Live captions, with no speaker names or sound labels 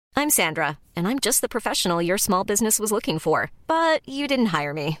I'm Sandra, and I'm just the professional your small business was looking for. But you didn't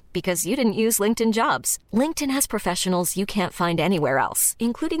hire me because you didn't use LinkedIn Jobs. LinkedIn has professionals you can't find anywhere else,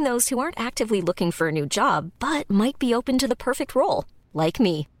 including those who aren't actively looking for a new job, but might be open to the perfect role, like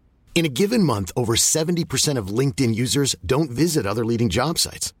me. In a given month, over 70% of LinkedIn users don't visit other leading job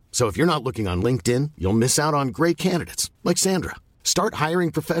sites. So if you're not looking on LinkedIn, you'll miss out on great candidates like Sandra. Start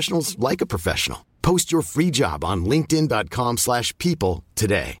hiring professionals like a professional. Post your free job on linkedin.com/people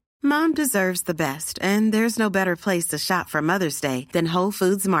today. Mom deserves the best, and there's no better place to shop for Mother's Day than Whole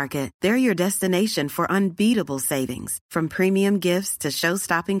Foods Market. They're your destination for unbeatable savings, from premium gifts to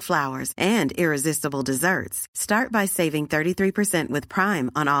show-stopping flowers and irresistible desserts. Start by saving 33% with Prime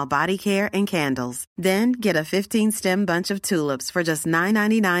on all body care and candles. Then get a 15-stem bunch of tulips for just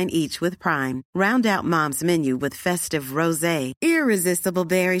 $9.99 each with Prime. Round out Mom's menu with festive rosé, irresistible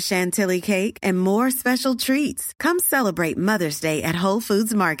berry chantilly cake, and more special treats. Come celebrate Mother's Day at Whole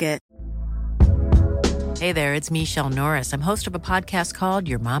Foods Market. Hey there, it's Michelle Norris. I'm host of a podcast called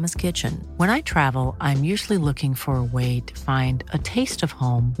Your Mama's Kitchen. When I travel, I'm usually looking for a way to find a taste of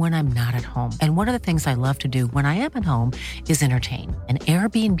home when I'm not at home. And one of the things I love to do when I am at home is entertain. And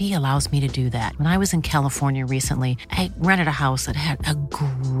Airbnb allows me to do that. When I was in California recently, I rented a house that had a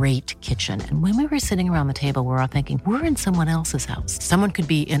great kitchen. And when we were sitting around the table, we're all thinking, we're in someone else's house. Someone could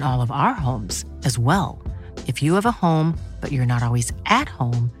be in all of our homes as well. If you have a home, but you're not always at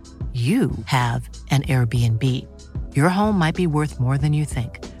home, you have an Airbnb. Your home might be worth more than you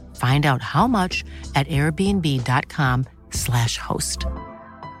think. Find out how much at airbnb.com/host.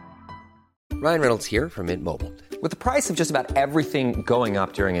 Ryan Reynolds here from Mint Mobile. With the price of just about everything going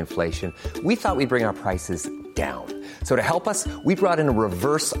up during inflation, we thought we'd bring our prices down. So to help us, we brought in a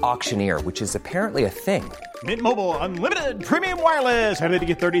reverse auctioneer, which is apparently a thing. Mint Mobile Unlimited Premium Wireless. How to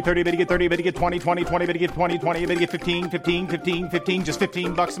get 30, 30, bit to get 30, bit to get 20, 20, 20, bit to get 20, 20, bit to get 15, 15, 15, 15, just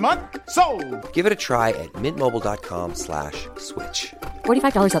 $15 a month? Sold! Give it a try at mintmobile.com/switch.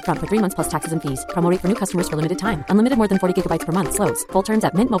 $45 up front for 3 months plus taxes and fees. Promo rate for new customers for limited time. Unlimited more than 40 gigabytes per month. Slows full terms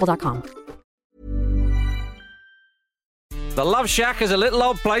at mintmobile.com. The Love Shack is a little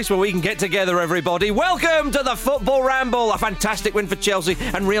old place where we can get together, everybody. Welcome to the Football Ramble. A fantastic win for Chelsea,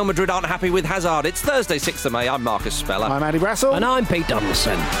 and Real Madrid aren't happy with Hazard. It's Thursday, 6th of May. I'm Marcus Speller. I'm Andy Brassel. And I'm Pete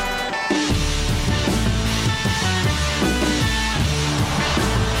Donaldson.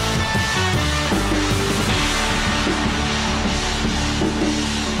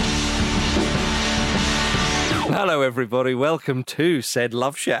 Hello, everybody. Welcome to said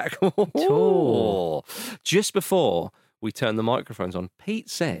Love Shack. Just before we turned the microphones on, Pete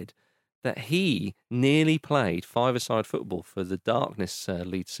said that he nearly played five-a-side football for the Darkness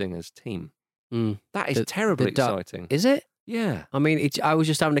lead singer's team. That is terribly exciting. Is it? Yeah. I mean, I was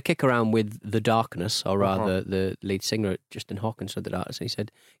just having a kick around with the Darkness, or rather the lead singer, Justin Hawkins, said the Darkness, and he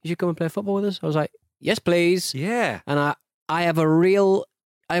said, "You should come and play football with us." I was like, "Yes, please." Yeah. And I have real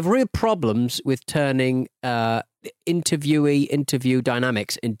problems with turning interview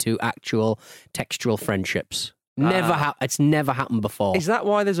dynamics into actual textual friendships. It's never happened before. Is that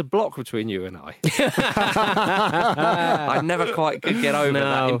why there's a block between you and I? I never quite could get over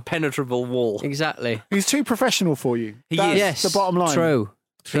that impenetrable wall. Exactly. He's too professional for you. That's the bottom line. True.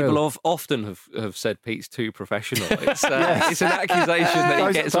 People often have said Pete's too professional. It's an accusation that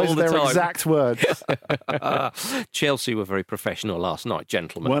he gets all the time. Those are their exact words. Chelsea were very professional last night,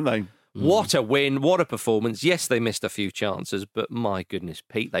 gentlemen. Weren't they? What a win, what a performance. Yes, they missed a few chances, but my goodness,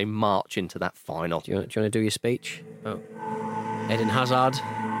 Pete, they march into that final. Do you want to do your speech? Eden Hazard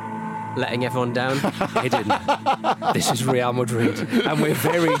letting everyone down. Eden, this is Real Madrid, and we're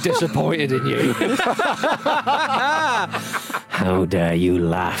very disappointed in you. How dare you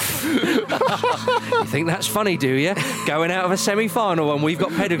laugh? You think that's funny, do you? Going out of a semi-final when we've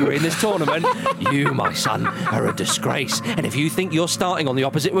got pedigree in this tournament? You, my son, are a disgrace. And if you think you're starting on the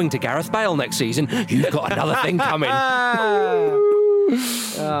opposite wing to Gareth Bale next season, you've got another thing coming.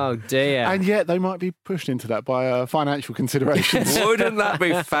 Oh, dear. And yet they might be pushed into that by financial considerations. Wouldn't that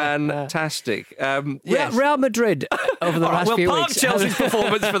be fantastic? Yes. Real Madrid over the last few we'll weeks. park Chelsea's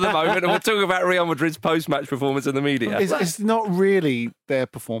performance for the moment, and we'll talk about Real Madrid's post-match performance in the media. It's not really their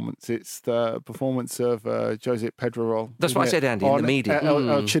performance. It's the performance of Josep Pedrerol. That's what I said, Andy, in the media.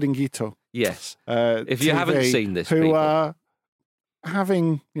 El Chiringuito. Yes. If you haven't seen this, who people. are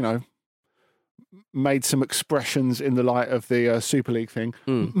having, made some expressions in the light of the Super League thing.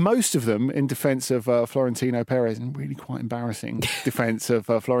 Most of them in defence of Florentino Perez, and really quite embarrassing defence of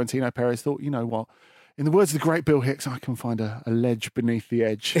Florentino Perez. Thought, you know what, In the words of the great Bill Hicks, I can find a ledge beneath the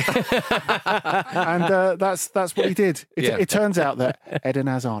edge. And that's what he did. It turns out that Eden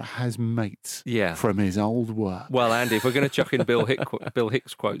Hazard has mates from his old work. Well, Andy, if we're going to chuck in Bill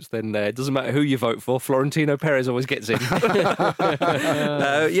Hicks quotes, then it doesn't matter who you vote for. Florentino Perez always gets in.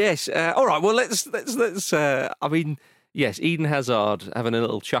 Yes. All right. Well, let's. I mean, yes, Eden Hazard having a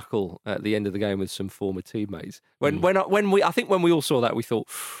little chuckle at the end of the game with some former teammates. When we all saw that, we thought,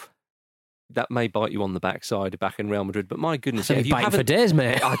 that may bite you on the backside back in Real Madrid, but my goodness, if you haven't for days,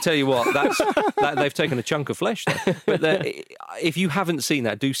 mate. I tell you what, they've taken a chunk of flesh there. But if you haven't seen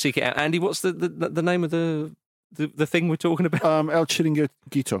that, do seek it out. Andy, what's the name of the thing we're talking about? El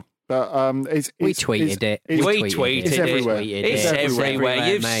Chiringuito. But we tweeted it. It's everywhere. It's everywhere.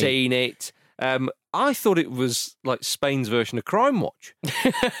 You've seen it. I thought it was like Spain's version of Crime Watch.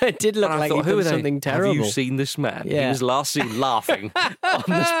 It did look like he did something terrible. Have you seen this man? Yeah. He was last seen laughing on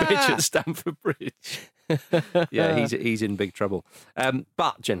this pitch at Stamford Bridge. Yeah, he's in big trouble.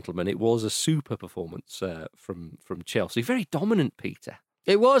 But, gentlemen, it was a super performance from Chelsea. Very dominant, Peter.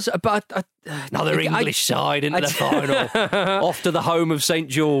 It was, but another English side into the final, off to the home of St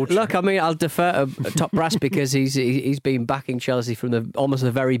George. Look, I mean, I'll defer to Top Brass because he's been backing Chelsea from almost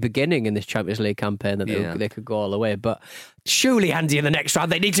the very beginning in this Champions League campaign that they could go all the way. But surely, Andy, in the next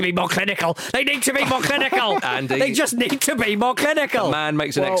round, they need to be more clinical. They just need to be more clinical. The man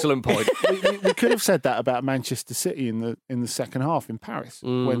makes an excellent point. We could have said that about Manchester City in the second half in Paris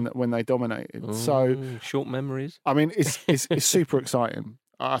when they dominated. So short memories. I mean, it's super exciting.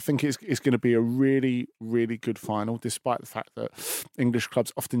 I think it's going to be a really, really good final, despite the fact that English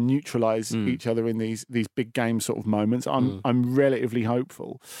clubs often neutralise each other in these big game sort of moments. I'm relatively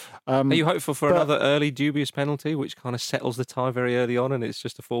hopeful. Are you hopeful for another early dubious penalty, which kind of settles the tie very early on, and it's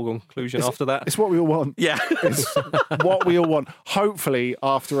just a foregone conclusion after that? It's what we all want. Yeah, it's what we all want. Hopefully,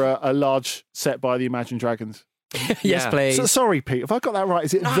 after a large set by the Imagine Dragons. Yes, please. So, sorry, Pete. Have I got that right?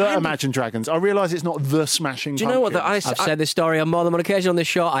 Is it the Imagine Dragons? I realise it's not the Smashing Pumpkins. Do you know what? I've said this story on more than one occasion on this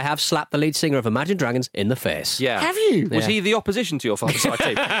show. I have slapped the lead singer of Imagine Dragons in the face. Yeah. Have you? Was he the opposition to your five-a-side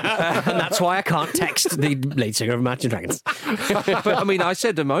team? And that's why I can't text the lead singer of Imagine Dragons. But I mean, I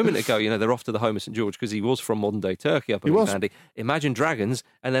said a moment ago, they're off to the home of St George because he was from modern-day Turkey up in Andy. Imagine Dragons,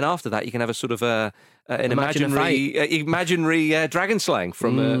 and then after that, you can have a sort of an imaginary dragon slaying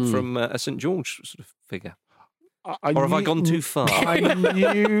from a St George sort of figure. Have I gone too far? I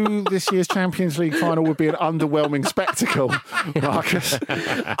knew this year's Champions League final would be an underwhelming spectacle, Marcus.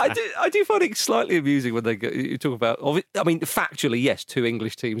 I do find it slightly amusing when you talk about. I mean, factually, yes, two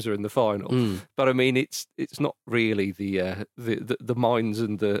English teams are in the final, but I mean, it's not really the minds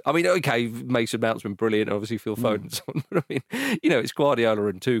and the. I mean, okay, Mason Mount's been brilliant, obviously Phil Foden's on, but I mean, it's Guardiola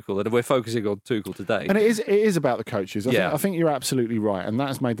and Tuchel, and we're focusing on Tuchel today. And it is about the coaches. I think you're absolutely right, and that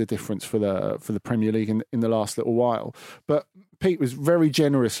has made the difference for the Premier League in the last little while. But Pete was very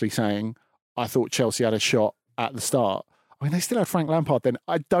generously saying, I thought Chelsea had a shot at the start. I mean, they still had Frank Lampard then.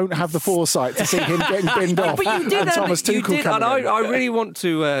 I don't have the foresight to see him getting binned off. But you did, and Thomas Tuchel coming in. I really want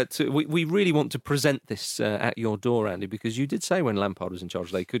we really want to present this at your door, Andy, because you did say when Lampard was in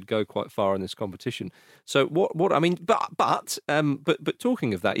charge they could go quite far in this competition. So what I mean, but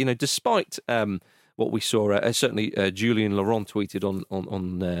talking of that, despite what we saw, certainly Julian Laurent tweeted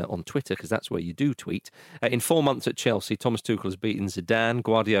on Twitter, because that's where you do tweet. In 4 months at Chelsea, Thomas Tuchel has beaten Zidane,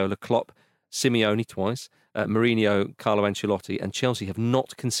 Guardiola, Klopp, Simeone twice, Mourinho, Carlo Ancelotti, and Chelsea have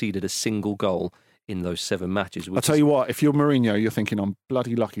not conceded a single goal in those 7 matches. I'll tell you what, if you're Mourinho, you're thinking, I'm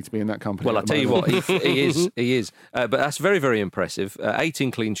bloody lucky to be in that company. Well, I'll tell you what, he is. But that's very, very impressive.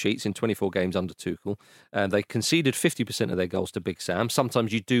 18 clean sheets in 24 games under Tuchel. They conceded 50% of their goals to Big Sam.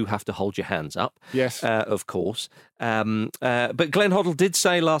 Sometimes you do have to hold your hands up. Yes. Of course. But Glenn Hoddle did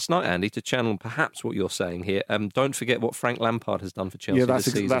say last night, Andy, to channel perhaps what you're saying here, don't forget what Frank Lampard has done for Chelsea this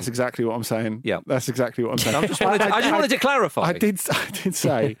season. That's exactly what I'm saying. Yeah. That's exactly what I'm saying. I just wanted to clarify. I did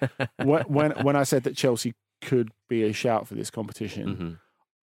say, when I said that Chelsea could be a shout for this competition,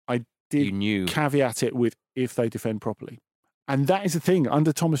 I did caveat it with if they defend properly. And that is the thing.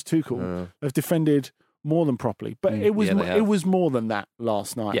 Under Thomas Tuchel, they've defended more than properly, but it was more than that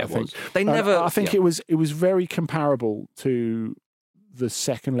last night. Yeah, I think they never. I think it was very comparable to the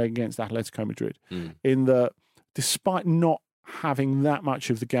second leg against Atletico Madrid, in that despite not having that much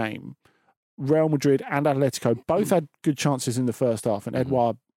of the game, Real Madrid and Atletico both had good chances in the first half, and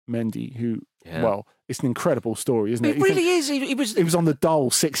Edouard Mendy, who it's an incredible story, isn't it? It really is. He was on the dole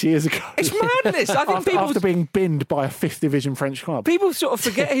 6 years ago. It's madness. I think after being binned by a 5th division French club. People sort of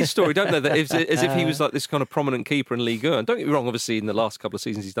forget his story, don't they? That as if he was like this kind of prominent keeper in Ligue 1. And don't get me wrong, obviously in the last couple of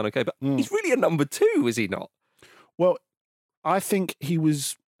seasons he's done okay, but he's really a number 2, is he not? Well, I think he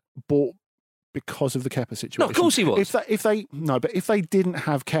was bought because of the Kepa situation. No, of course he was. If they didn't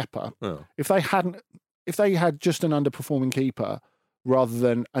have Kepa, if they had just an underperforming keeper rather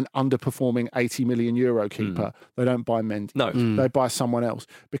than an underperforming 80 million euro keeper, they don't buy Mendy. No. They buy someone else,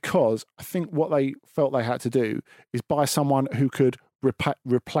 because I think what they felt they had to do is buy someone who could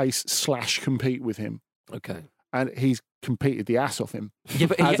replace / compete with him. Okay. And he's competed the ass off him. Yeah,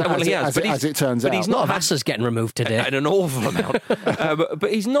 but as it turns out. He's not Vassa's getting removed today. And an awful amount.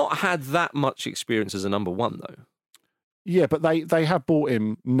 But he's not had that much experience as a number one, though. Yeah, but they have bought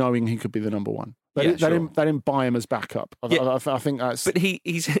him knowing he could be the number one. They didn't buy him as backup. I think that's. But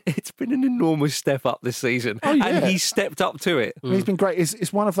it's been an enormous step up this season, and he's stepped up to it. He's been great.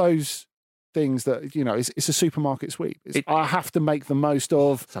 It's one of those things that, you know, it's a supermarket sweep. I have to make the most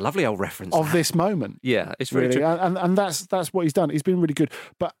of. It's a lovely old reference of this moment. Yeah, it's really true. And that's what he's done. He's been really good.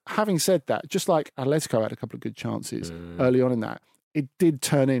 But having said that, just like Atletico had a couple of good chances early on in that, it did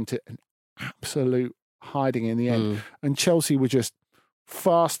turn into an absolute hiding in the end. And Chelsea were just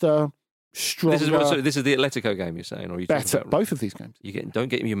faster, stronger. This is the Atletico game you're saying, or are you better? About both of these games. Don't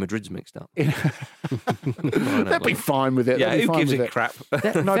get your Madrids mixed up. They'll be fine with it. Yeah, who gives a crap? But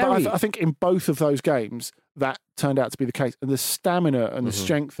I think in both of those games that turned out to be the case, and the stamina and the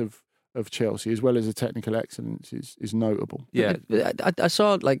strength of Chelsea, as well as the technical excellence, is notable. Yeah, I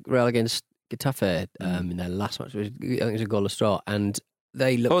saw like Real against Getafe in their last match. I think it was a goal of straw, and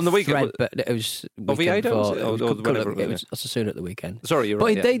they looked on the weekend, but it was Oviedo, it was Osasuna at the weekend. Sorry, you're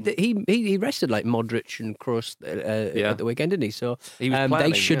right. But he rested like Modric and Kroos at the weekend, didn't he? So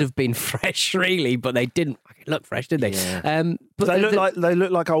they should have been fresh, really, but they didn't look fresh, did they? Yeah. But they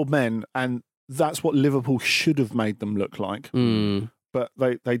look like old men, and that's what Liverpool should have made them look like. But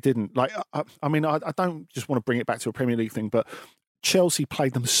they didn't. Like, I mean, I don't just want to bring it back to a Premier League thing, but Chelsea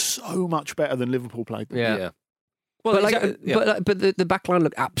played them so much better than Liverpool played them. Yeah. Well, but the back line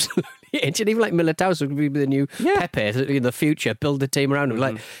looked absolutely itching. Even like Militao would be the new Pepe in the future, build the team around him.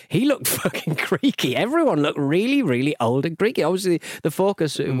 Like, he looked fucking creaky. Everyone looked really, really old and creaky. Obviously, the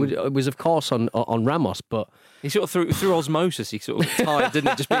focus was of course on Ramos, but he sort of through osmosis, he sort of tired,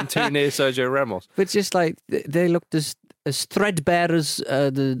 didn't it? Just being too near Sergio Ramos. But just like they looked as threadbare as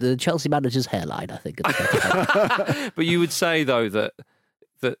the Chelsea manager's hairline, I think. But you would say though that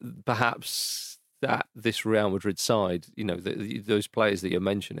perhaps that this Real Madrid side, you know, those players that you're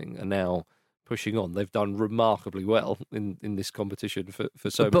mentioning are now pushing on. They've done remarkably well in this competition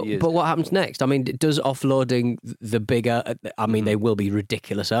for so many years. But what happens next? I mean, does offloading the bigger... I mean, they will be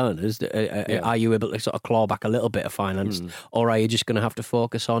ridiculous earners. Are you able to sort of claw back a little bit of finance? Or are you just going to have to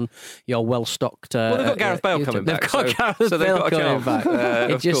focus on your well-stocked... well, they've got Gareth Bale coming back. They've got Gareth Bale coming back.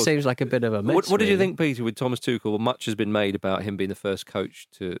 It just seems like a bit of a mess. What did you think, Peter, with Thomas Tuchel? Much has been made about him being the first coach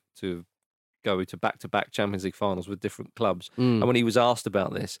to go to back-to-back Champions League finals with different clubs. And when he was asked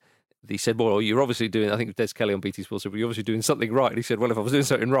about this, he said, well, you're obviously doing, I think Des Kelly on BT Sports said, well, you're obviously doing something right. And he said, well, if I was doing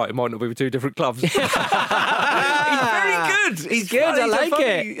something right, it might not be with two different clubs. He's very good. He's good. I like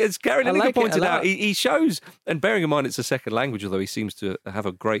it. As Gary Lineker pointed out, he shows, and bearing in mind it's a second language, although he seems to have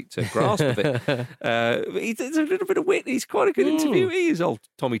a great grasp of it. He's a little bit of wit. He's quite a good interviewee. He's old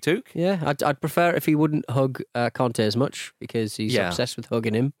Tommy Tuch. Yeah, I'd prefer if he wouldn't hug Conte as much, because he's obsessed with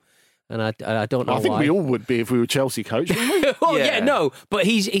hugging him. And I don't know why. I think we all would be if we were Chelsea coach, wouldn't we? No. But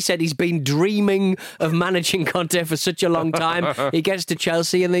he said he's been dreaming of managing Conte for such a long time. He gets to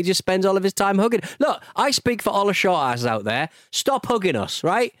Chelsea and he just spends all of his time hugging. Look, I speak for all the short asses out there. Stop hugging us,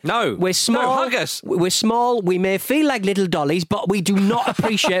 right? No. We're small. No, hug us. We're small. We may feel like little dollies, but we do not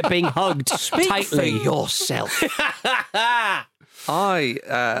appreciate being hugged tightly. For yourself. I've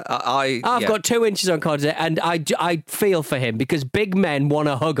got 2 inches on Conte, and I feel for him, because big men want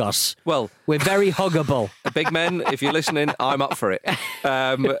to hug us. Well, we're very huggable. Big men, if you're listening, I'm up for it.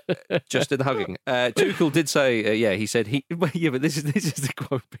 Just in the hugging. Tuchel did say, he said but this is the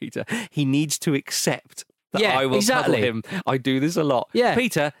quote, Peter. He needs to accept that I will cuddle him. I do this a lot. Yeah.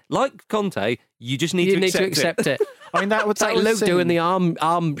 Peter, like Conte, you just need to accept it. I mean, that it's like Luke doing the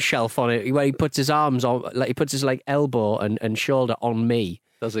arm shelf on it, where he puts his arms on, like he puts his like elbow and shoulder on me.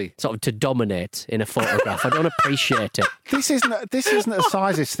 Does he? Sort of to dominate in a photograph. I don't appreciate it. This isn't a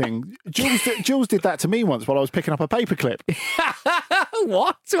sizist thing. Jules did that to me once while I was picking up a paperclip.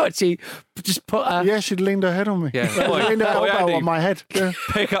 What? What? She just put a... Yeah, she'd leaned her head on me. Yeah. Leaned her elbow on my head. Yeah.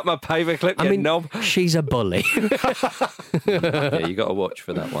 Pick up my paperclip, knob. She's a bully. Yeah, you got to watch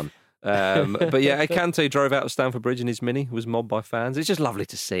for that one. But yeah, Kante drove out of Stamford Bridge in his Mini, was mobbed by fans. It's just lovely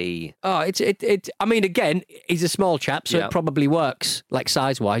to see. Oh, I mean, again, he's a small chap, so it probably works. Like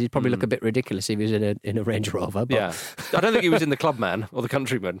size-wise, he'd probably look a bit ridiculous if he was in a Range Rover. But... Yeah, I don't think he was in the Clubman or the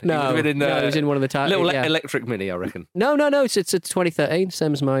Countryman. No, he was in one of the little electric Mini, I reckon. No. It's 2013,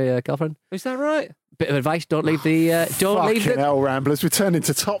 same as my girlfriend. Is that right? Bit of advice: don't leave the Fucking hell, Ramblers, we turned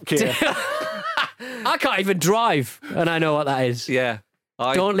into Top Gear. I can't even drive, and I know what that is. Yeah.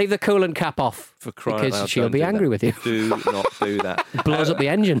 Don't leave the coolant cap off, for crying out loud, because she'll be angry with you. Do not do that. Blows up the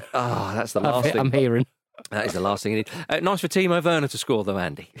engine. Oh, that's the last thing. I'm hearing. That is the last thing you need. Nice for Timo Werner to score, though,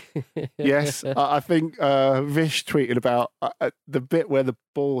 Andy. Yes, I think Vish tweeted about the bit where the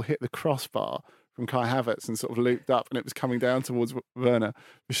ball hit the crossbar from Kai Havertz and sort of looped up and it was coming down towards Werner.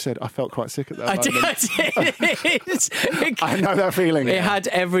 Vish said, I felt quite sick at that moment. I know that feeling. It had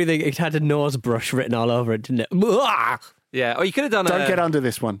everything. It had a nose brush written all over it, didn't it? Yeah, or you could have done. Don't get under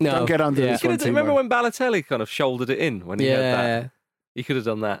this one. No. Don't get under this one. Remember when Balotelli kind of shouldered it in when he had that? You could have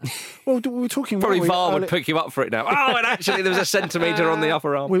done that. Well, we were talking. Probably VAR would pick you up for it now. Oh, and actually, there was a centimetre on the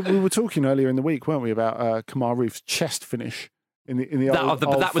upper arm. We were talking earlier in the week, weren't we, about Kamar Roof's chest finish in the old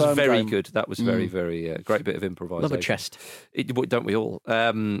that was very game. Good. That was very, very great bit of improvisation. Love a chest, don't we all?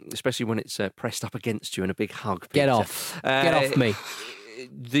 Especially when it's pressed up against you in a big hug. Peter. Get off me.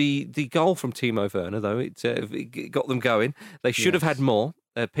 The goal from Timo Werner, though, it got them going. They should have had more.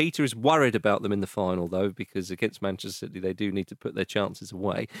 Peter is worried about them in the final, though, because against Manchester City, they do need to put their chances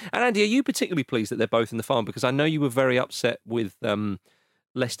away. And Andy, are you particularly pleased that they're both in the final? Because I know you were very upset with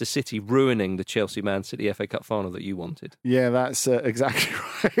Leicester City ruining the Chelsea-Man City FA Cup final that you wanted. Yeah, that's exactly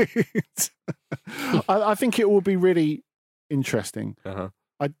right. I think it will be really interesting.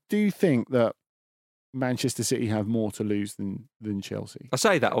 I do think that Manchester City have more to lose than Chelsea. I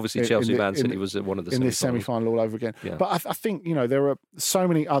say that, obviously, Man City was one of the in this semi-final all over again. Yeah. But I think, there are so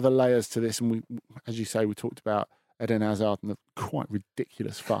many other layers to this, and we, as you say, we talked about Eden Hazard and the quite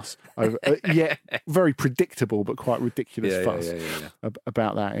ridiculous fuss over, yet very predictable but quite ridiculous fuss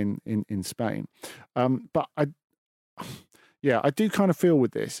about that in Spain. But I do kind of feel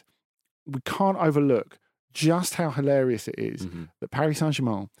with this, we can't overlook just how hilarious it is that Paris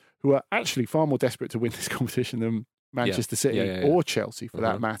Saint-Germain, who are actually far more desperate to win this competition than Manchester City or Chelsea, for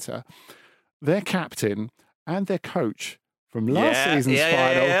that matter, their captain and their coach from last season's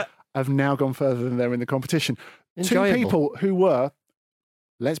final have now gone further than them in the competition. Enjoyable. 2 people who were,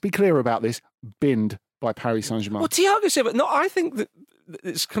 let's be clear about this, binned by Paris Saint-Germain. Well, Thiago Silva, I think that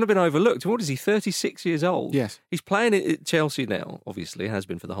it's kind of been overlooked. What is he, 36 years old? Yes. He's playing at Chelsea now, obviously, has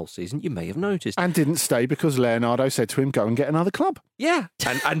been for the whole season. You may have noticed. And didn't stay because Leonardo said to him, go and get another club. Yeah,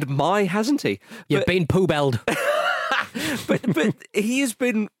 and hasn't he? You've been poo-belled. but he has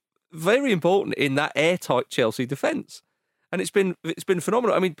been very important in that airtight Chelsea defence. And it's been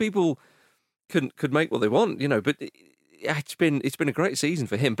phenomenal. I mean, people could make what they want, but it's been a great season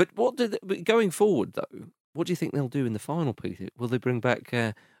for him. But going forward, though, what do you think they'll do in the final, Peter? Will they bring back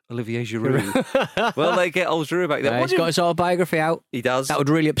Olivier Giroud? Will they get old Giroud back there? He's got his autobiography out. He does. That would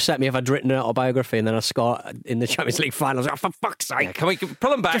really upset me if I'd written an autobiography and then I score in the Champions League finals. Oh, for fuck's sake. Yeah, can we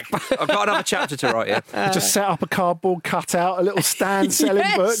pull them back? I've got another chapter to write here. Just set up a cardboard cutout, a little stand selling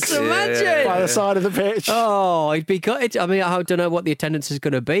books. Imagine. By the side of the pitch. Oh, he'd be gutted. I mean, I don't know what the attendance is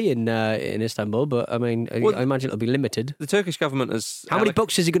going to be in Istanbul, but I mean, I imagine it'll be limited. The Turkish government has... How many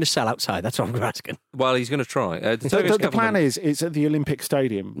books is he going to sell outside? That's what I'm asking. Well, he's going to try. The plan is it's at the Olympic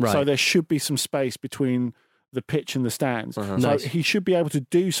Stadium, right. So there should be some space between the pitch and the stands. So nice. He should be able to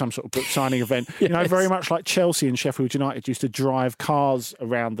do some sort of book signing event. Yes. Very much like Chelsea and Sheffield United used to drive cars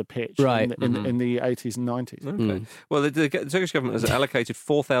around the pitch in the 80s and 90s. Okay. Well, the Turkish government has allocated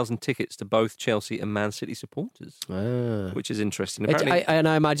 4,000 tickets to both Chelsea and Man City supporters, which is interesting. Apparently, and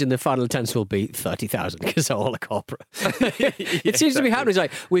I imagine the final attendance will be 30,000 because they're all a corporate. It seems to be happening. It's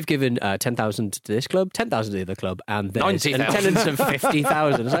like, we've given 10,000 to this club, 10,000 to the other club, and there's an attendance of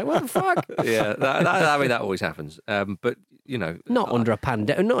 50,000. It's like, what the fuck? Yeah, that always happens, but not under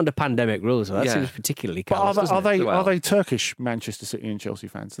pandemic rules. So that seems particularly callous. But are they Turkish Manchester City and Chelsea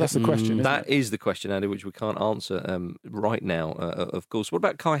fans? That's the question. That is the question, Andy, which we can't answer right now. Of course. What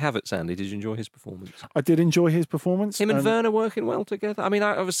about Kai Havertz, Andy? Did you enjoy his performance? I did enjoy his performance. Him and Werner working well together. I mean,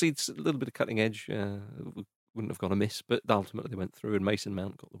 obviously it's a little bit of cutting edge. Wouldn't have gone amiss, but ultimately they went through, and Mason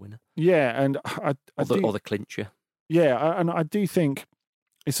Mount got the winner. Yeah, and or the clincher. Yeah, and I do think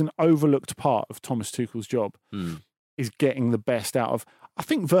it's an overlooked part of Thomas Tuchel's job is getting the best out of. I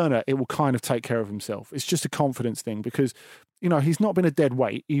think Werner, it will kind of take care of himself. It's just a confidence thing because, he's not been a dead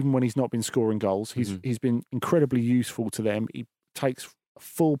weight even when he's not been scoring goals. He's been incredibly useful to them. He takes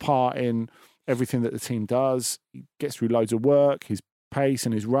full part in everything that the team does. He gets through loads of work. He's pace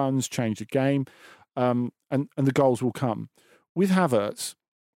and his runs, change the game, and the goals will come. With Havertz,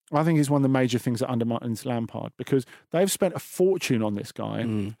 I think is one of the major things that undermines Lampard, because they've spent a fortune on this guy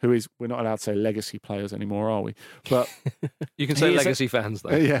who is, we're not allowed to say legacy players anymore, are we? But you can say legacy fans,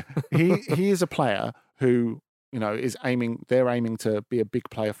 though. Yeah. He is a player who, they're aiming to be a big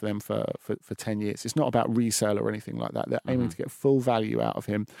player for them for 10 years. It's not about resale or anything like that. They're aiming to get full value out of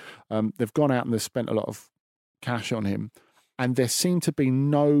him. They've gone out and they've spent a lot of cash on him, and there seemed to be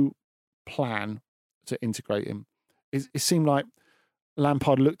no plan to integrate him. It seemed like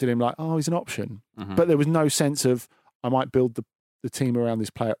Lampard looked at him like, oh, he's an option. But there was no sense of, I might build the team around this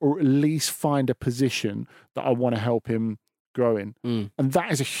player, or at least find a position that I want to help him grow in. And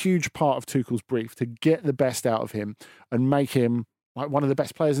that is a huge part of Tuchel's brief, to get the best out of him and make him like one of the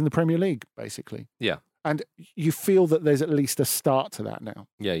best players in the Premier League, basically. Yeah. And you feel that there's at least a start to that now.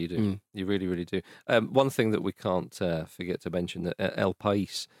 Yeah, you do. You really, really do. One thing that we can't forget to mention, that El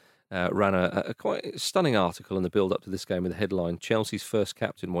País ran a quite stunning article in the build-up to this game with the headline, Chelsea's first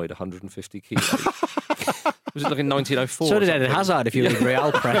captain weighed 150 kilos. Was it like in 1904? So did Eden Hazard, if you read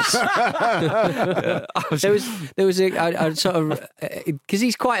Real Press. There was a sort of, because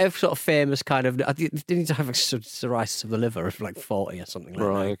he's quite a sort of famous kind of, didn't he have a sort of cirrhosis of the liver of like 40 or something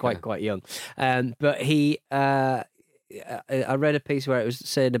like that, okay. quite young. But he, I read a piece where it was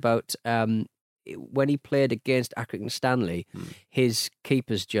saying about when he played against Accrington Stanley, his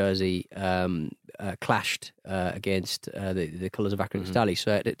keeper's jersey clashed against the colours of Accrington Stanley,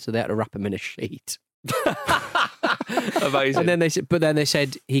 so they had to wrap him in a sheet. Amazing. And then they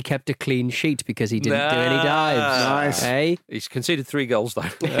said he kept a clean sheet because he didn't do any dives. Nice. Hey? He's conceded 3 goals though.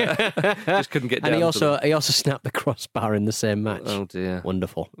 Just couldn't get down. And he also snapped the crossbar in the same match. Oh dear.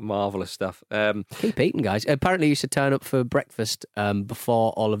 Wonderful. Marvellous stuff. Keep eating, guys. Apparently he used to turn up for breakfast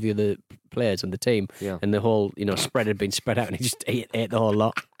before all of the other players on the team. Yeah. And the whole spread had been spread out, and he just ate the whole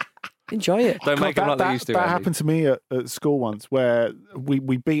lot. Enjoy it. Don't make them like they used to. That happened to me at school once, where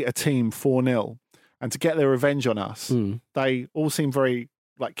we beat a team 4-0, and to get their revenge on us, they all seemed very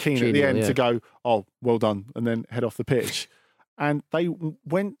keen at the end to go, oh, well done, and then head off the pitch. And they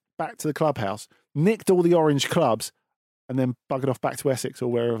went back to the clubhouse, nicked all the orange clubs, and then buggered off back to Essex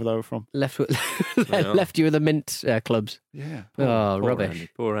or wherever they were from. Left you with the mint clubs. Yeah. Poor rubbish.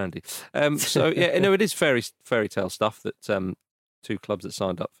 Poor Andy. So yeah, it is fairy tale stuff that 2 clubs that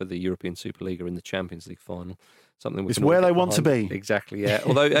signed up for the European Super League are in the Champions League final. Something it's where they want to be. Exactly, yeah.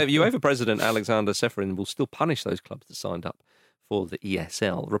 Although UEFA President Alexander Ceferin will still punish those clubs that signed up for the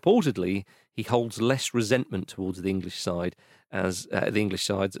ESL. Reportedly, he holds less resentment towards the English side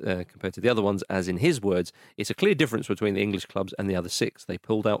compared to the other ones, as in his words, it's a clear difference between the English clubs and the other 6. They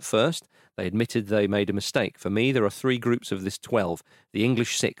pulled out first. They admitted they made a mistake. For me, there are 3 groups of this 12. The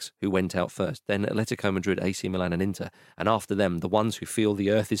English 6 who went out first, then Atletico Madrid, AC Milan and Inter. And after them, the ones who feel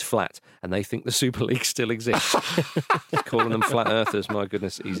the earth is flat and they think the Super League still exists. Calling them flat earthers, my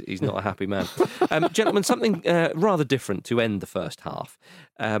goodness, he's not a happy man. Gentlemen, something rather different to end the first half,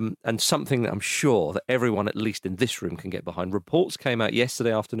 and something that I'm sure that everyone, at least in this room, can get behind. Reports came out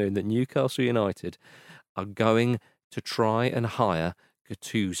yesterday afternoon that Newcastle United are going to try and hire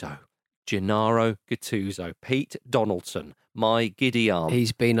Gattuso. Gennaro Gattuso. Pete Donaldson, my giddy aunt.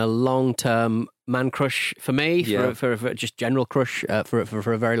 He's been a long-term man crush for me, for just general crush for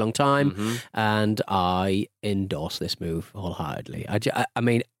a very long time, and I endorse this move wholeheartedly. I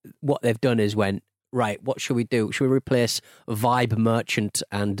mean, what they've done is went, right, what should we do? Should we replace Vibe Merchant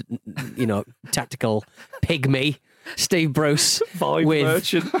and, tactical pygmy Steve Bruce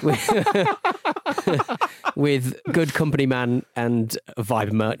with good company man and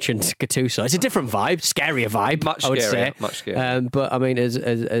Vibe Merchant Gattuso? It's a different vibe, scarier vibe, much I would scarier, say. Much scarier. But I mean, as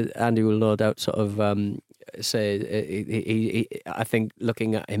Andy will no doubt sort of say, I think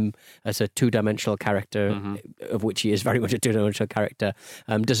looking at him as a 2-dimensional character, of which he is very much a 2-dimensional character,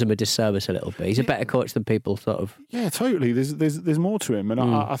 does him a disservice a little bit. He's a better coach than people sort of. Yeah, totally. There's more to him, and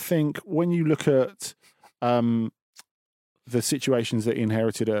I think when you look at the situations that he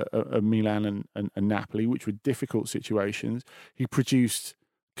inherited at Milan and Napoli, which were difficult situations, he produced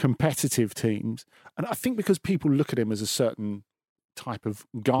competitive teams, and I think because people look at him as a certain type of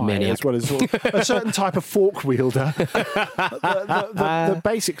guy, Maniac. as well as a certain type of fork wielder.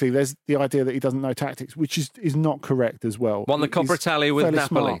 Basically, there's the idea that he doesn't know tactics, which is not correct as well. Won the Coppa Italia with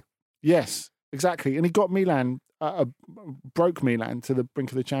Napoli. Smart. Yes, exactly. And he got Milan broke Milan to the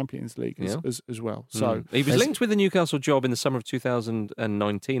brink of the Champions League as well. So he was linked with the Newcastle job in the summer of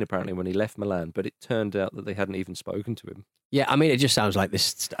 2019, apparently, when he left Milan, but it turned out that they hadn't even spoken to him. Yeah, I mean, it just sounds like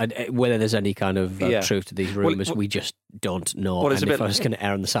this. Whether there's any kind of truth to these rumours, we just don't know. And if I was going to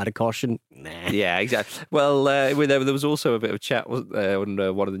err on the side of caution, nah. Yeah, exactly. Well, there was also a bit of chat on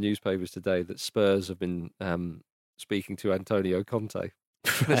one of the newspapers today that Spurs have been speaking to Antonio Conte.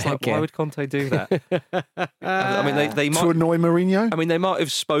 It's like, why would Conte do that? I mean, they might, to annoy Mourinho? I mean, they might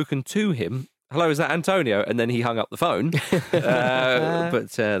have spoken to him. Hello, is that Antonio? And then he hung up the phone.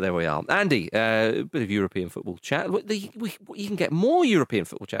 But there we are. Andy, a bit of European football chat. You can get more European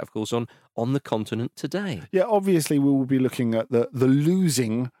football chat, of course, on the continent today. Yeah, obviously we will be looking at the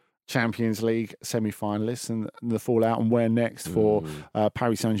losing Champions League semi-finalists and the fallout and where next for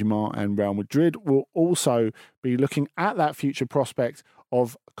Paris Saint-Germain and Real Madrid. We'll also be looking at that future prospect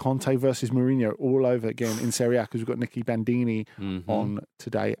of Conte versus Mourinho all over again in Serie A, because we've got Nicky Bandini on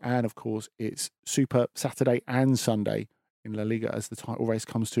today. And, of course, it's Super Saturday and Sunday in La Liga as the title race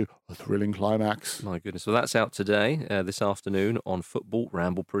comes to a thrilling climax. My goodness. Well, that's out today, this afternoon on Football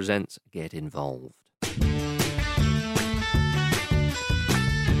Ramble Presents Get Involved.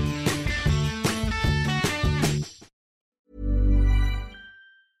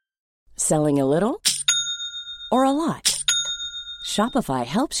 Selling a little or a lot? Shopify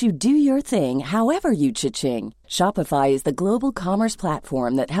helps you do your thing however you cha-ching. Shopify is the global commerce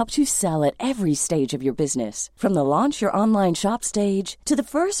platform that helps you sell at every stage of your business. From the launch your online shop stage to the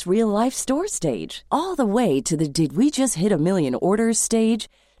first real-life store stage, all the way to the did we just hit a million orders stage.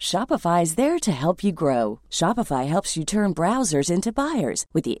 Shopify is there to help you grow. Shopify helps you turn browsers into buyers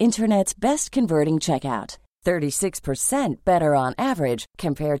with the internet's best converting checkout. 36% better on average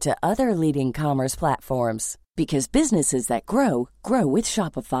compared to other leading commerce platforms. Because businesses that grow, grow with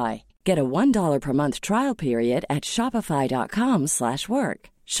Shopify. Get a $1 per month trial period at shopify.com/work.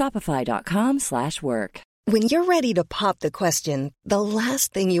 Shopify.com/work. When you're ready to pop the question, the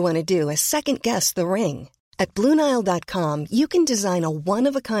last thing you want to do is second-guess the ring. At BlueNile.com, you can design a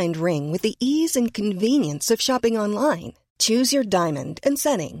one-of-a-kind ring with the ease and convenience of shopping online. Choose your diamond and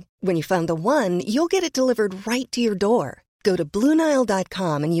setting. When you find the one, you'll get it delivered right to your door. Go to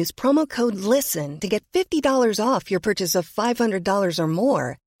BlueNile.com and use promo code LISTEN to get $50 off your purchase of $500 or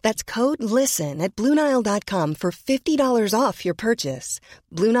more. That's code LISTEN at BlueNile.com for $50 off your purchase.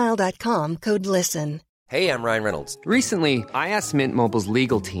 BlueNile.com, code LISTEN. Hey, I'm Ryan Reynolds. Recently, I asked Mint Mobile's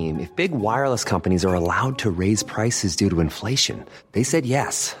legal team if big wireless companies are allowed to raise prices due to inflation. They said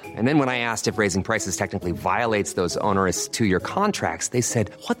yes. And then when I asked if raising prices technically violates those onerous 2-year contracts, they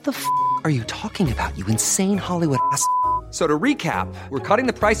said, "What the f*** are you talking about, you insane Hollywood ass?" So to recap, we're cutting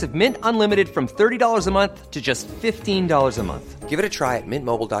the price of Mint Unlimited from $30 a month to just $15 a month. Give it a try at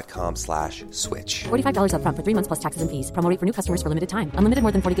mintmobile.com/switch. $45 up front for 3 months plus taxes and fees. Promo rate for new customers for limited time. Unlimited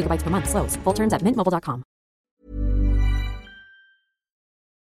more than 40 gigabytes per month. Slows full terms at mintmobile.com.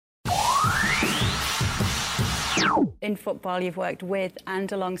 In football, you've worked with and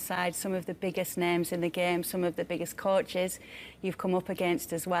alongside some of the biggest names in the game, some of the biggest coaches you've come up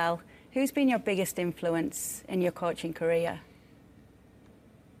against as well. Who's been your biggest influence in your coaching career?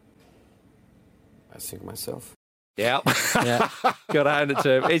 I think myself. Yeah. Got to hand it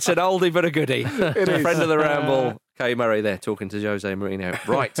to him. It's an oldie but a goodie. It is. Friend of the Ramble, Kay Murray there talking to Jose Mourinho.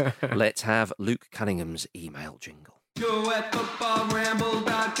 Right, let's have Luke Cunningham's email jingle. Show at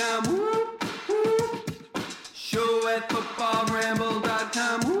footballramble.com. Whoop, whoop. Show at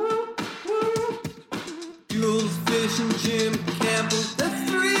footballramble.com. Whoop, whoop. Jules Fish and Jim Campbell.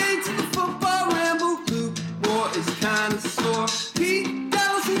 That's 3 8 to the Football Ramble. Luke Moore is kind of sore. Pete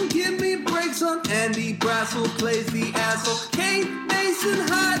Dawson, give me breaks on. Andy Brassel plays the asshole. Kate Mason,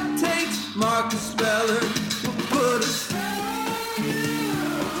 hot takes. Marcus Speller will put us.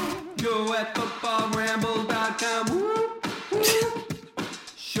 Show at footballramble.com. Whoop, whoop.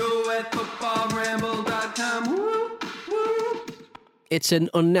 Show at footballramble.com. Whoop, whoop. It's an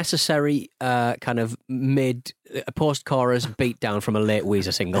unnecessary kind of post-chorus beatdown from a late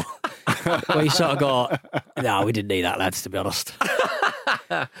Weezer single. Where you sort of go, no, we didn't need that, lads, to be honest.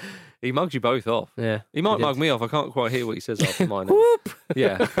 He mugged you both off. Yeah. He might mug me off. I can't quite hear what he says after mine. Whoop!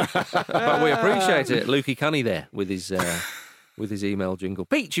 Yeah. But we appreciate it. Lukey Cunny there with his with his email jingle.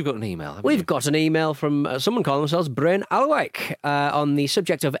 Pete, you've got an email, haven't We've you? got an email from someone calling themselves Brain Alwek on the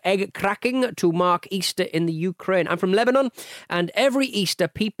subject of egg cracking to mark Easter in the Ukraine. I'm from Lebanon, and every Easter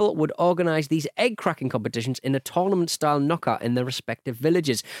people would organise these egg cracking competitions in a tournament-style knockout in their respective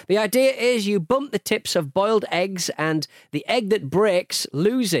villages. The idea is you bump the tips of boiled eggs and the egg that breaks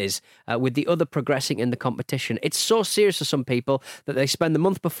loses, with the other progressing in the competition. It's so serious for some people that they spend the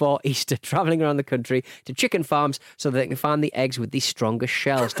month before Easter travelling around the country to chicken farms so that they can find the eggs with the strongest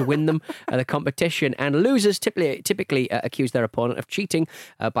shells to win them at the competition. And losers typically accuse their opponent of cheating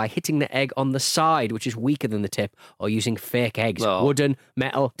by hitting the egg on the side, which is weaker than the tip, or using fake eggs. Oh. Wooden,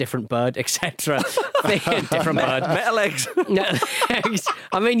 metal, different bird, etc. Different bird. Metal eggs. Eggs.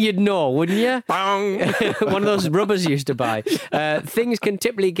 I mean, you'd know, wouldn't you? One of those rubbers you used to buy. Things can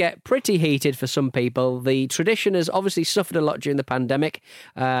typically get pretty heated for some people. The tradition has obviously suffered a lot during the pandemic,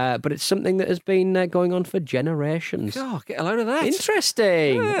 but it's something that has been going on for generations. Oh, get a load of that.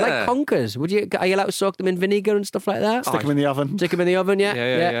 Interesting. Yeah. Like conkers. Are you allowed to soak them in vinegar and stuff like that? Stick them in the oven. Stick them in the oven, yeah.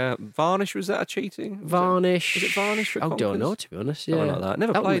 Yeah. Varnish, was that a cheating? Varnish. Was it varnish for I conkers? don't know, to be honest. Yeah. Something like that.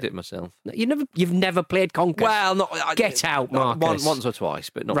 Never played it myself. You've never played conkers? Well, not... Get out, Marcus. Once or twice,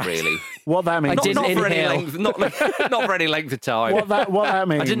 but not really. What that means? I Not didn't for any inhale. length. Not for any length of time. What that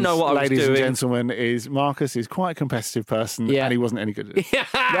means, I didn't know what I was ladies doing. and gentlemen, is Marcus is quite a competitive person, Yeah. and he wasn't any good at it.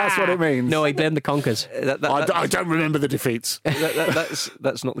 That's what it means. No, he blamed the conkers. I don't remember the defeats.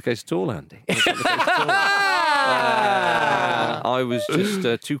 That's not the case at all, Andy. That's not the case at all. I was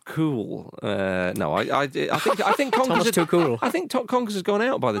just too cool. No, I think Conkers Thomas too cool. I think Conkers has gone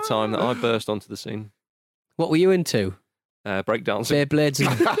out by the time that I burst onto the scene. What were you into? Breakdancing.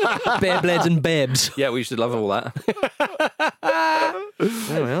 Beyblades and babes. Yeah, we used to love all that. Oh,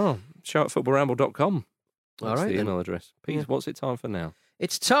 well, show at footballramble.com. All That's right, the then. email address. Pete, what's it time for now?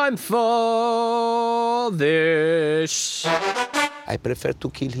 It's time for this. I prefer to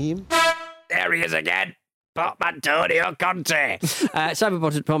kill him. There he is again. Antonio Conte.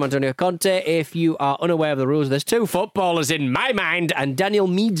 Cyber Antonio Conte. If you are unaware of the rules, there's two footballers in my mind and Daniel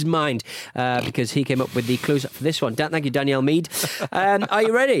Mead's mind, because he came up with the clues for this one. Thank you, Daniel Mead. Are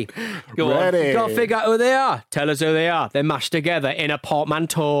you ready? Go on. Ready. Got to figure out who they are. Tell us who they are. They're mashed together in a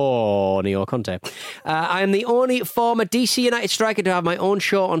portmanteau. Antonio Conte. I am the only former DC United striker to have my own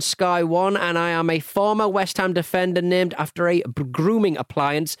show on Sky One, and I am a former West Ham defender named after a grooming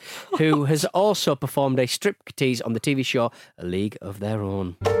appliance who has also performed a striptease on the TV show A League of Their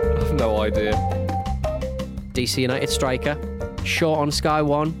Own. I've no idea. DC United striker, show on Sky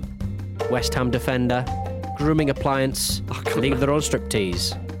One, West Ham defender, grooming appliance, League of Their Own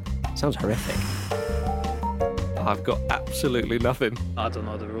striptease. Sounds horrific. I've got absolutely nothing. I don't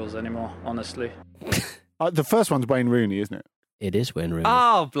know the rules anymore, honestly. The first one's Wayne Rooney, isn't it? It is Wayne Rooney.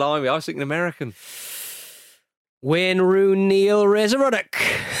 Oh, blimey. I was thinking American. Wayne Rooney, Neil Razor Ruddock.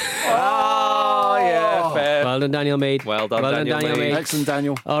 Oh, yeah, fair. Well done, Daniel Mead. Well done, Daniel Mead. Excellent,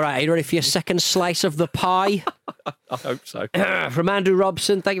 Daniel. All right, are you ready for your second slice of the pie? I hope so. From Andrew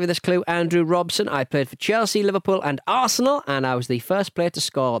Robson. Thank you for this clue, Andrew Robson. I played for Chelsea, Liverpool and Arsenal, and I was the first player to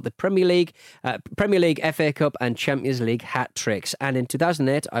score the Premier League, FA Cup and Champions League hat-tricks. And in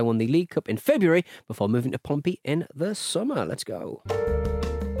 2008, I won the League Cup in February before moving to Pompey in the summer. Let's go.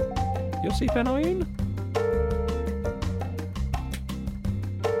 Yossi Benayoun?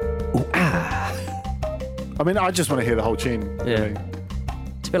 I mean, I just want to hear the whole tune. Yeah. Really.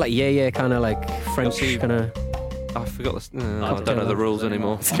 It's a bit like kind of like French Yossi- kind of... I forgot this. I don't know the rules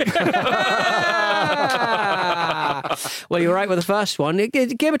anymore. Well, you're right with the first one.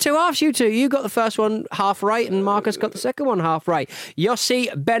 Game of two halves, you two. You got the first one half right, and Marcus got the second one half right. Yossi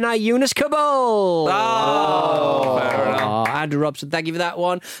Benayoun Kabul. Oh, fair enough. Andrew Robson, thank you for that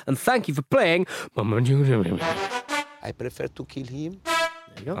one, and thank you for playing. I prefer to kill him.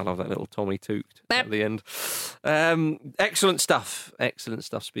 I love that little Tommy toot at the end. Excellent stuff. Excellent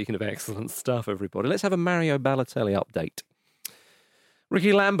stuff. Speaking of excellent stuff, everybody, let's have a Mario Balotelli update.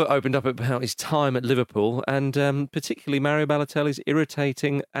 Ricky Lambert opened up about his time at Liverpool and particularly Mario Balotelli's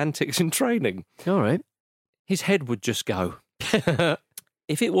irritating antics in training. All right. His head would just go.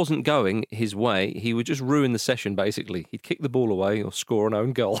 If it wasn't going his way, he would just ruin the session, basically. He'd kick the ball away or score an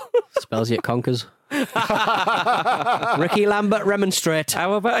own goal. Spells you at Conkers. Ricky Lambert, remonstrate.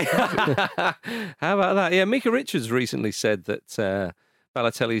 How about that? Yeah, Mika Richards recently said that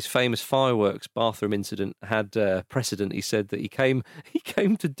Balotelli's famous fireworks bathroom incident had precedent. He said that he came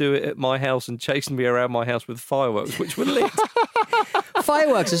to do it at my house and chased me around my house with fireworks, which were lit.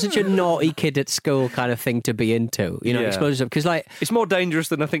 Fireworks are such a naughty kid at school kind of thing to be into, you know, Yeah. explosive. Because, like, it's more dangerous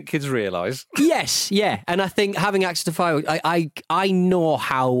than I think kids realise. Yes, yeah, and I think having access to fireworks, I know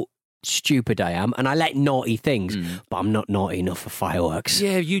how stupid I am, and I like naughty things, but I'm not naughty enough for fireworks.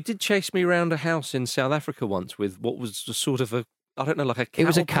 Yeah, you did chase me around a house in South Africa once with what was a sort of I don't know, like a cattle It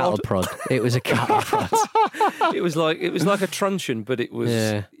was a cattle prod. It was a cattle prod. It was like a truncheon, but it was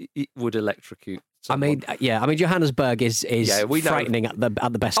it would electrocute someone. I mean, Johannesburg is frightening at the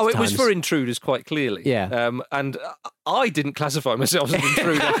best Oh, it times. was for intruders, quite clearly. Yeah. And I didn't classify myself as an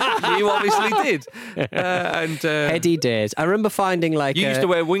intruder. You obviously did. Heady days. I remember finding like you used to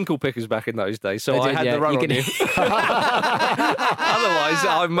wear winkle pickers back in those days, so I had the run on you. Otherwise,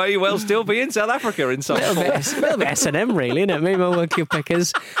 I may well still be in South Africa in some form. A little bit S&M, really, isn't it? Me and my winkle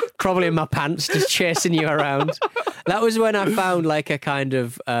pickers, probably in my pants, just chasing you around. That was when I found like a kind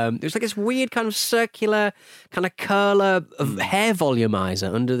of it was like this weird kind of circular kind of curler of hair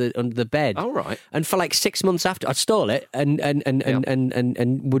volumizer under the bed. Oh, right. And for like 6 months after, I'd stole it and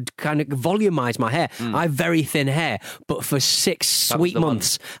would kind of volumize my hair. I have very thin hair, but for 6 sweet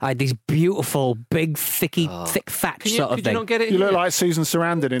months, I had these beautiful, big, thick fat sort of Could thing. you not get it? You look like Susan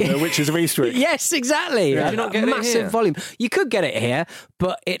Sarandon in The Witches of Eastwick. Yes, exactly. Did you not get it massive here? volume. You could get it here,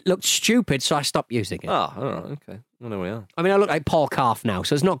 but it looked stupid, so I stopped using it. Oh, all right, okay. Well, there we are. I mean, I look like Paul Calf now,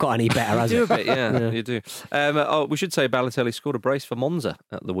 so it's not got any better, has it? You do a bit, yeah, you do. We should say Balotelli scored a brace for Monza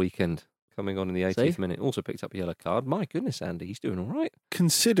at the weekend, coming on in the 80th minute. Also picked up a yellow card. My goodness, Andy, he's doing all right.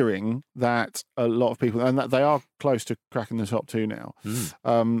 Considering that a lot of people, and that they are close to cracking the top two now,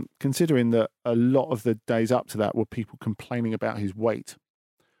 considering that a lot of the days up to that were people complaining about his weight,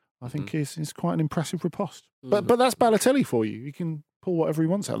 I think it's quite an impressive riposte. But that's Balotelli for you. He can pull whatever he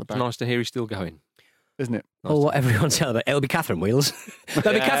wants out of the bag. It's nice to hear he's still going. Isn't it? What everyone's telling me. It'll be Catherine Wheels.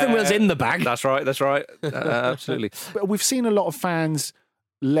 There'll be Catherine Wheels in the bag. That's right. Absolutely. But we've seen a lot of fans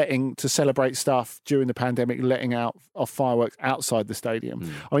to celebrate stuff during the pandemic, letting out off fireworks outside the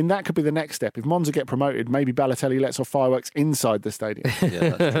stadium. I mean, that could be the next step. If Monza get promoted, maybe Balotelli lets off fireworks inside the stadium. Yeah,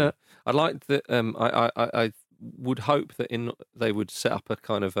 that's true. I'd like that. I would hope that they would set up a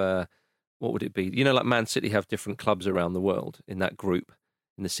kind of what would it be? You know, like Man City have different clubs around the world in that group.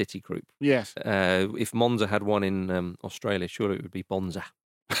 In the City group. Yes. If Monza had one in Australia, surely it would be Bonza.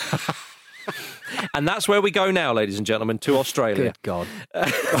 And that's where we go now, ladies and gentlemen, to Australia. Good God.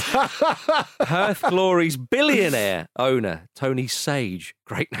 Hearth Glory's billionaire owner, Tony Sage,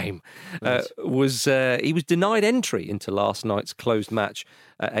 great name, was denied entry into last night's closed match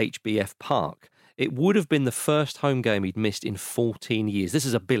at HBF Park. It would have been the first home game he'd missed in 14 years. This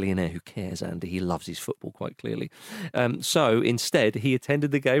is a billionaire who cares, Andy. He loves his football, quite clearly. So instead, he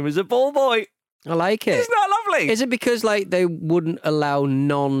attended the game as a ball boy. I like it. Isn't that lovely? Is it because like they wouldn't allow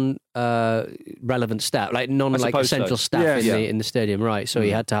relevant staff, like essential staff in the stadium, right? So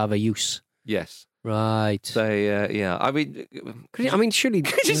he had to have a use. Yes. Right. They, I mean, surely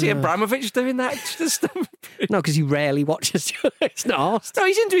could you see Abramovich doing that? No, because he rarely watches. It's not. No,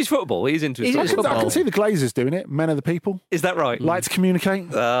 he's into his football. He's into his football. I can see the Glazers doing it. Men of the people. Is that right? Like to communicate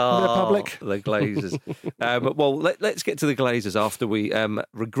with the public. The Glazers. Well, let's get to the Glazers after we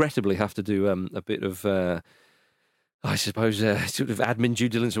regrettably have to do a bit of. I suppose sort of admin due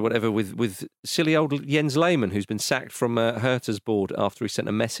diligence or whatever with silly old Jens Lehmann, who's been sacked from Hertha's board after he sent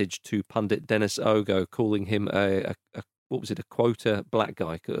a message to pundit Dennis Ogo calling him a quota black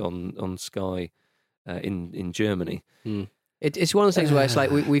guy on Sky in Germany. It's one of those things where it's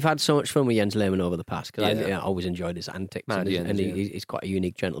like we've had so much fun with Jens Lehmann over the past because I always enjoyed his antics he's quite a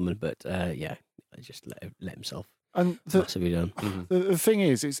unique gentleman, but I just let himself massively down. The thing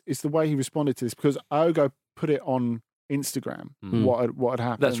is the way he responded to this, because Ogo put it on Instagram what had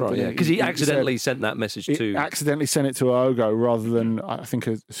happened. That's right, yeah, because he accidentally sent that message to... accidentally sent it to Ogo rather than, I think,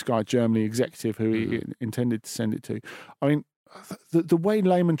 a Sky Germany executive who he intended to send it to. I mean, the way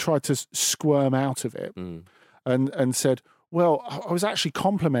Lehmann tried to squirm out of it and said, well, I was actually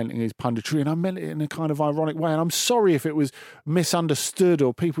complimenting his punditry and I meant it in a kind of ironic way, and I'm sorry if it was misunderstood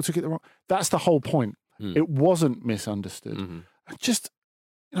or people took it the wrong... That's the whole point. It wasn't misunderstood. Just...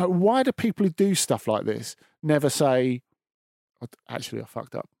 why do people who do stuff like this never say, actually, I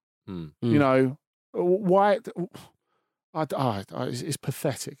fucked up? Why? It's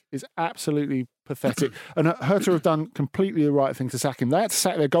pathetic. It's absolutely pathetic. And Hertha have done completely the right thing to sack him. They had to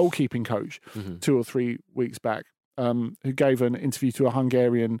sack their goalkeeping coach 2 or 3 weeks back, who gave an interview to a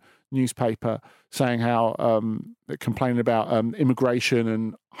Hungarian newspaper saying how complaining about immigration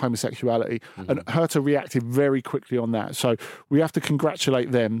and homosexuality, and Hertha reacted very quickly on that. So we have to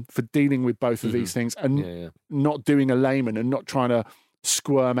congratulate them for dealing with both of these things and not doing a Lehmann and not trying to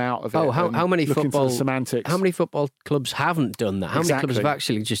squirm out of it. Oh, how many football semantics? How many football clubs haven't done that? How many clubs have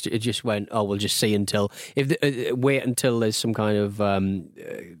actually just went? Oh, we'll just see until wait until there's some kind of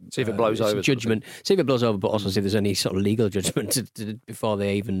see if it blows over judgment. See if it blows over, but also see if there's any sort of legal judgment before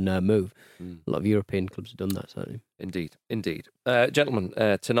they even move. A lot of European clubs have done that, certainly. Indeed. Gentlemen,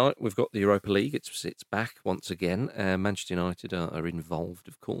 tonight we've got the Europa League. It's back once again. Manchester United are involved,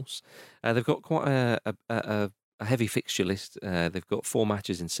 of course. They've got quite a heavy fixture list. They've got 4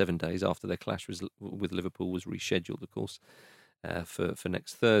 matches in 7 days after their clash with Liverpool was rescheduled, of course, for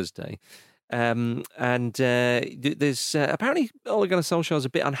next Thursday. And there's apparently Ole Gunnar Solskjaer is a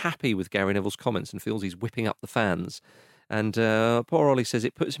bit unhappy with Gary Neville's comments and feels he's whipping up the fans. And poor Ole says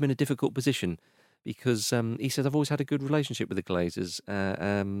it puts him in a difficult position because he said, I've always had a good relationship with the Glazers.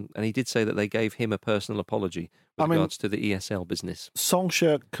 And he did say that they gave him a personal apology with regards to the ESL business.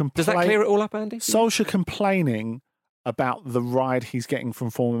 Solskjaer Does that clear it all up, Andy? Solskjaer complaining about the ride he's getting from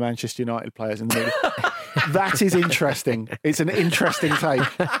former Manchester United players in the league. That is interesting. It's an interesting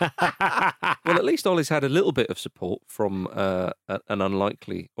take. Well, at least Ole's had a little bit of support from an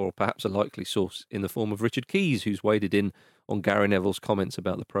unlikely or perhaps a likely source in the form of Richard Keys, who's waded in on Gary Neville's comments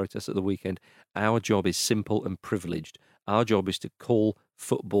about the protests at the weekend. Our job is simple and privileged. Our job is to call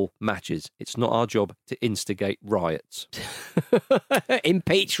football matches. It's not our job to instigate riots.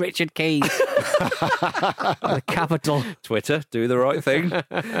 Impeach Richard Keys. The capital. Twitter, do the right thing.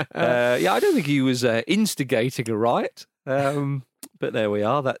 I don't think he was instigating a riot. But there we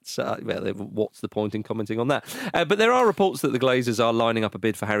are. That's what's the point in commenting on that? But there are reports that the Glazers are lining up a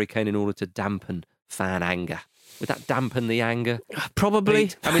bid for Harry Kane in order to dampen fan anger. Would that dampen the anger? Probably.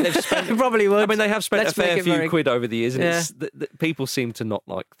 Pete? I mean, they've spent. Probably would. I mean, they have spent a fair few quid over the years, and people seem to not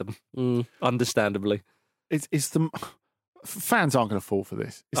like them. Understandably, it's the fans aren't going to fall for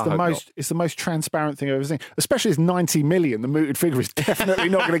this. It's the most transparent thing I've ever seen. Especially as 90 million, the mooted figure is definitely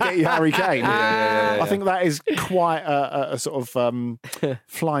not going to get you Harry Kane. I think that is quite a sort of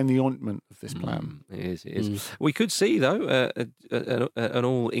fly in the ointment of this plan. It is. We could see though an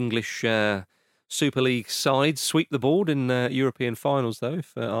all English Super League side sweep the board in European finals, though,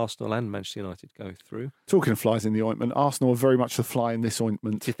 if Arsenal and Manchester United go through. Talking of flies in the ointment, Arsenal are very much the fly in this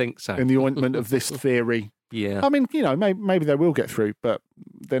ointment. Do you think so? In the ointment of this theory. Yeah. I mean, maybe they will get through, but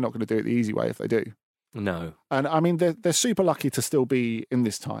they're not going to do it the easy way if they do. No. And I mean, they're super lucky to still be in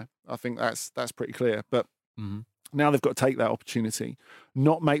this tie. I think that's pretty clear. But now they've got to take that opportunity,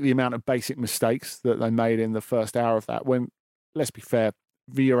 not make the amount of basic mistakes that they made in the first hour of that. When, let's be fair,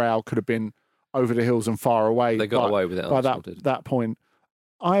 Villarreal could have been over the hills and far away. They got away with it. By that point.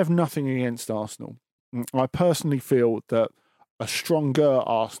 I have nothing against Arsenal. I personally feel that a stronger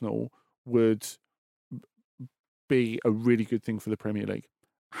Arsenal would be a really good thing for the Premier League.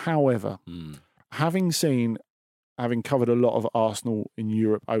 However, having covered a lot of Arsenal in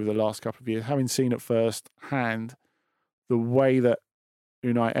Europe over the last couple of years, having seen at first hand the way that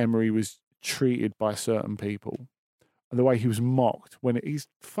Unai Emery was treated by certain people, and the way he was mocked when he's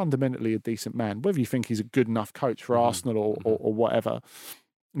fundamentally a decent man, whether you think he's a good enough coach for Arsenal or whatever,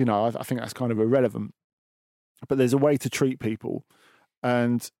 I think that's kind of irrelevant. But there's a way to treat people,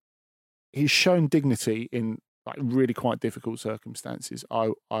 and he's shown dignity in like really quite difficult circumstances.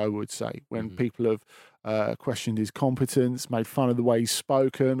 I would say when people have questioned his competence, made fun of the way he's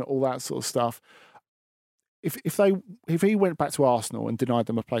spoken, all that sort of stuff. If he went back to Arsenal and denied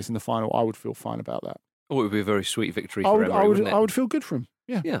them a place in the final, I would feel fine about that. Oh, it would be a very sweet victory for Emery, wouldn't it? I would feel good for him.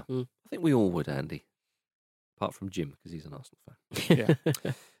 Yeah. Yeah. I think we all would, Andy. Apart from Jim, because he's an Arsenal fan.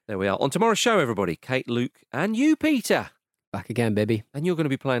 Yeah. There we are. On tomorrow's show, everybody, Kate, Luke, and you, Peter. Back again, baby. And you're going to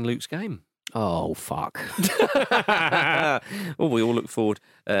be playing Luke's game. Oh, fuck. Well, we all look forward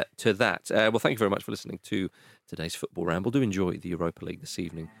to that. Well, thank you very much for listening to today's Football Ramble. Do enjoy the Europa League this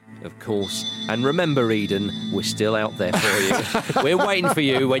evening, of course. And remember, Eden, we're still out there for you. We're waiting for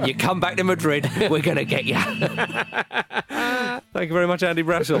you. When you come back to Madrid, we're going to get you. Thank you very much, Andy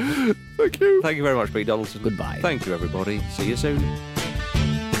Brassel. Thank you. Thank you very much, Pete Donaldson. Goodbye. Thank you, everybody. See you soon.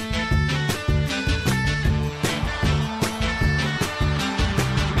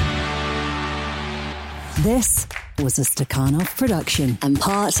 This was a Stakhanov production and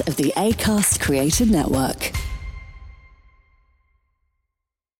part of the Acast Creative Network.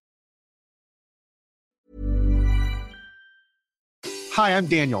 Hi, I'm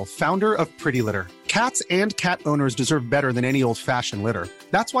Daniel, founder of Pretty Litter. Cats and cat owners deserve better than any old-fashioned litter.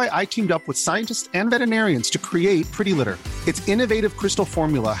 That's why I teamed up with scientists and veterinarians to create Pretty Litter. Its innovative crystal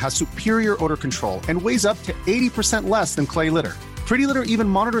formula has superior odor control and weighs up to 80% less than clay litter. Pretty Litter even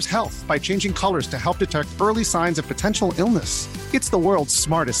monitors health by changing colors to help detect early signs of potential illness. It's the world's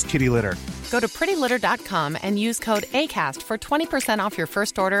smartest kitty litter. Go to prettylitter.com and use code ACAST for 20% off your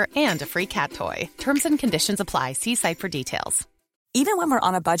first order and a free cat toy. Terms and conditions apply. See site for details. Even when we're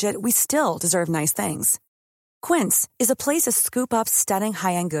on a budget, we still deserve nice things. Quince is a place to scoop up stunning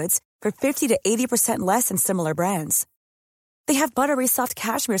high-end goods for 50 to 80% less than similar brands. They have buttery soft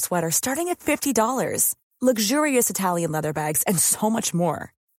cashmere sweaters starting at $50, luxurious Italian leather bags, and so much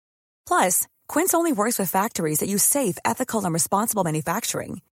more. Plus, Quince only works with factories that use safe, ethical, and responsible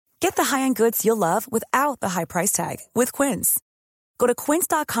manufacturing. Get the high-end goods you'll love without the high price tag with Quince. Go to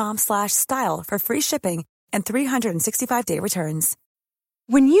quince.com/style for free shipping and 365-day returns.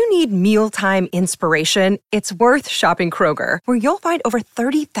 When you need mealtime inspiration, it's worth shopping Kroger, where you'll find over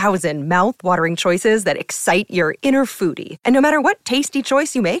 30,000 mouth-watering choices that excite your inner foodie. And no matter what tasty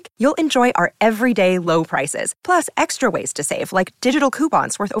choice you make, you'll enjoy our everyday low prices, plus extra ways to save, like digital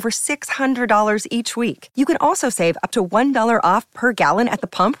coupons worth over $600 each week. You can also save up to $1 off per gallon at the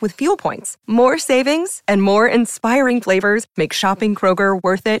pump with fuel points. More savings and more inspiring flavors make shopping Kroger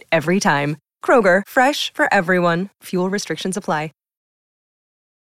worth it every time. Kroger, fresh for everyone. Fuel restrictions apply.